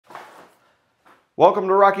Welcome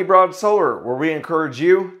to Rocky Broad Solar, where we encourage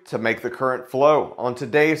you to make the current flow. On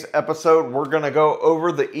today's episode, we're going to go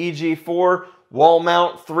over the EG4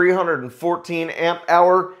 WallMount 314 amp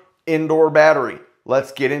hour indoor battery.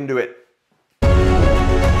 Let's get into it.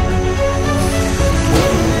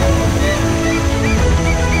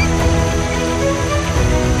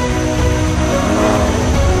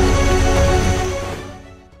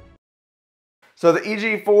 So the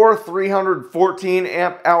EG4 314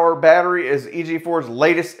 amp hour battery is EG4's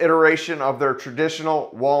latest iteration of their traditional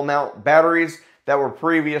wall mount batteries that were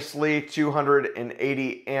previously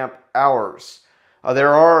 280 amp hours.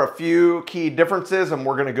 There are a few key differences, and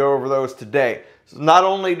we're going to go over those today. So not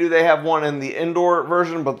only do they have one in the indoor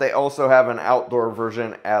version, but they also have an outdoor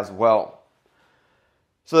version as well.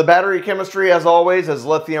 So the battery chemistry, as always, is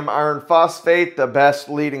lithium iron phosphate, the best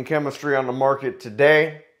leading chemistry on the market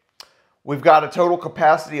today. We've got a total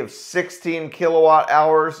capacity of 16 kilowatt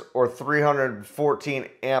hours or 314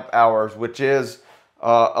 amp hours, which is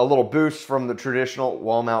a little boost from the traditional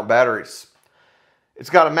wall mount batteries.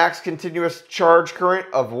 It's got a max continuous charge current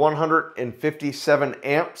of 157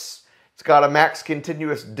 amps. It's got a max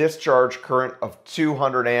continuous discharge current of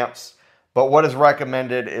 200 amps. But what is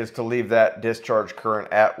recommended is to leave that discharge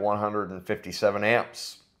current at 157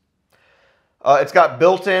 amps. It's got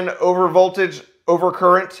built-in overvoltage,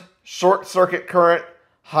 overcurrent, short circuit current,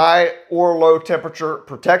 high or low temperature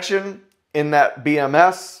protection in that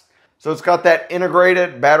BMS. So it's got that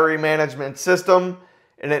integrated battery management system,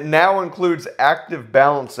 and it now includes active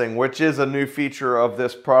balancing, which is a new feature of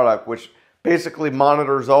this product, which basically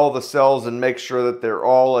monitors all the cells and makes sure that they're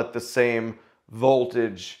all at the same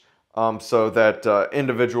voltage, so that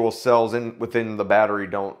individual cells within the battery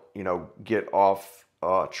don't, get off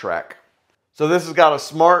track. So this has got a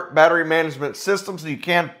smart battery management system, so you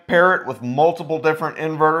can pair it with multiple different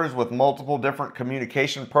inverters with multiple different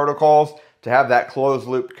communication protocols to have that closed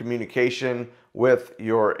loop communication with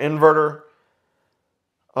your inverter.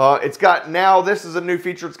 This is a new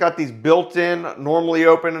feature, it's got these built-in normally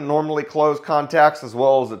open and normally closed contacts, as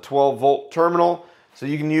well as a 12-volt terminal. So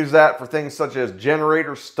you can use that for things such as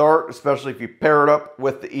generator start, especially if you pair it up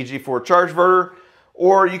with the EG4 charge inverter.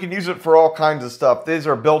 Or you can use it for all kinds of stuff. These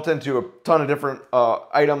are built into a ton of different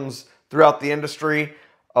items throughout the industry.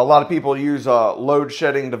 A lot of people use load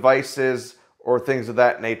shedding devices or things of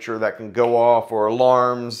that nature that can go off, or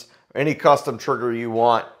alarms, or any custom trigger you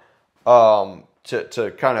want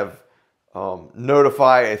to kind of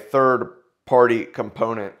notify a third party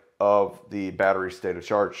component of the battery state of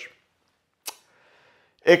charge.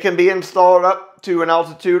 It can be installed up to an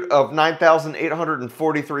altitude of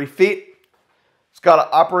 9,843 feet. It's got an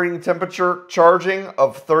operating temperature charging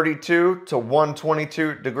of 32 to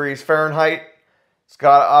 122 degrees Fahrenheit. It's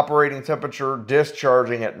got an operating temperature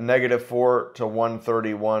discharging at -4 to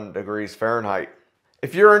 131 degrees Fahrenheit.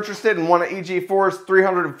 If you're interested in one of EG4's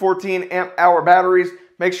 314 amp hour batteries,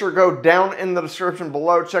 make sure to go down in the description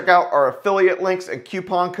below. Check out our affiliate links and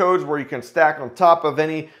coupon codes where you can stack on top of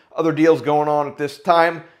any other deals going on at this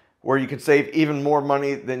time, where you can save even more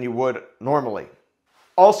money than you would normally.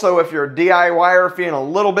 Also, if you're a DIYer feeling a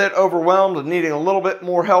little bit overwhelmed and needing a little bit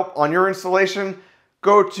more help on your installation,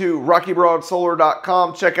 go to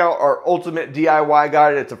rockybroadsolar.com. Check out our ultimate DIY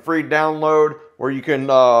guide. It's a free download where you can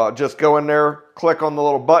just go in there, click on the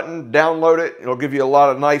little button, download it. It'll give you a lot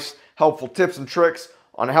of nice, helpful tips and tricks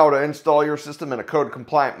on how to install your system in a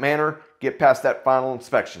code-compliant manner, get past that final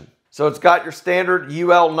inspection. So it's got your standard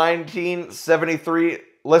UL 1973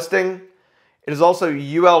 listing. It is also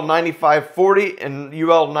UL 9540 and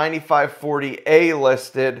UL 9540A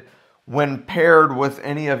listed when paired with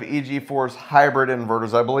any of EG4's hybrid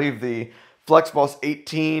inverters. I believe the FlexBus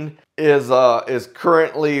 18 is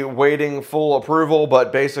currently waiting full approval,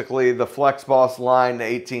 but basically the FlexBus line, the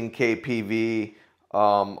 18K PV,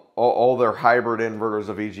 all their hybrid inverters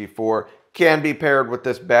of EG4 can be paired with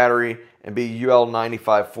this battery and be UL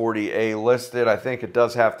 9540A listed. I think it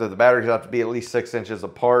does have to, the batteries have to be at least 6 inches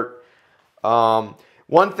apart.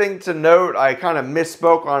 One thing to note, I kind of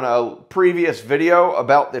misspoke on a previous video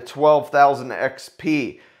about the 12,000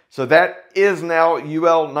 XP. So that is now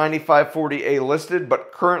UL 9540A listed,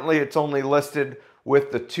 but currently it's only listed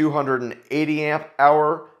with the 280 amp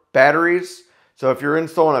hour batteries. So if you're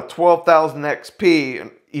installing a 12,000 XP,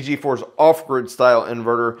 EG4's off-grid style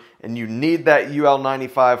inverter, and you need that UL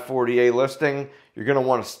 9540A listing, you're going to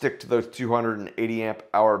want to stick to those 280 amp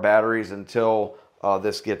hour batteries until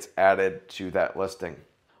this gets added to that listing.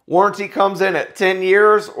 Warranty comes in at 10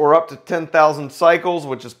 years or up to 10,000 cycles,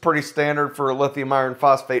 which is pretty standard for a lithium iron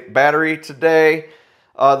phosphate battery today.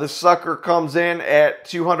 This sucker comes in at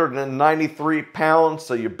 293 pounds,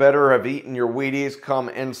 so you better have eaten your Wheaties come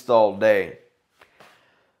install day.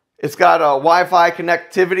 It's got Wi-Fi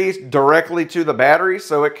connectivity directly to the battery,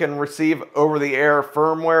 so it can receive over-the-air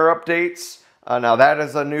firmware updates. Now that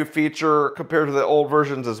is a new feature compared to the old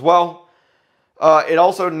versions as well. It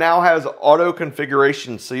also now has auto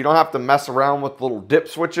configuration, so you don't have to mess around with little dip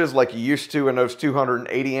switches like you used to in those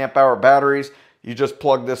 280 amp hour batteries. You just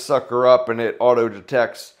plug this sucker up and it auto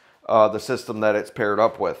detects the system that it's paired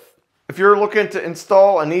up with. If you're looking to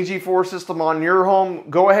install an EG4 system on your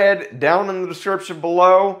home, go ahead down in the description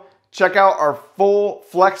below. Check out our full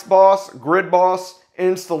FlexBoss, GridBoss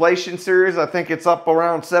installation series. I think it's up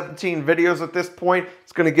around 17 videos at this point.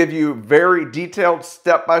 It's going to give you very detailed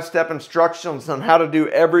step-by-step instructions on how to do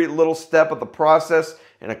every little step of the process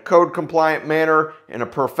in a code-compliant manner, in a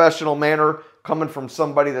professional manner, coming from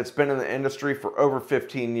somebody that's been in the industry for over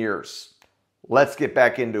 15 years. Let's get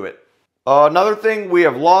back into it. Another thing, we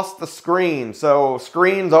have lost the screen. So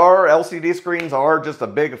LCD screens are just a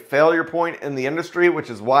big failure point in the industry,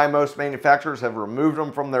 which is why most manufacturers have removed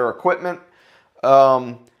them from their equipment.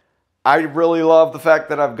 I really love the fact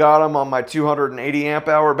that I've got them on my 280 amp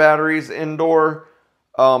hour batteries indoor.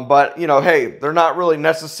 But you know, hey, they're not really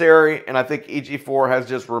necessary. And I think EG4 has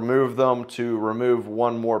just removed them to remove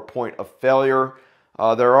one more point of failure.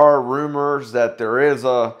 There are rumors that there is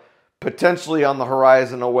potentially on the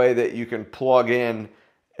horizon a way that you can plug in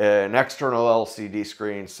an external LCD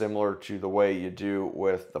screen similar to the way you do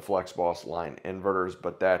with the FlexBoss line inverters,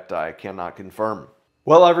 but that I cannot confirm.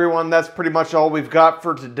 Well, everyone, that's pretty much all we've got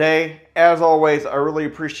for today. As always, I really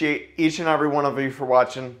appreciate each and every one of you for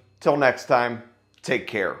watching. Till next time, take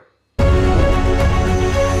care.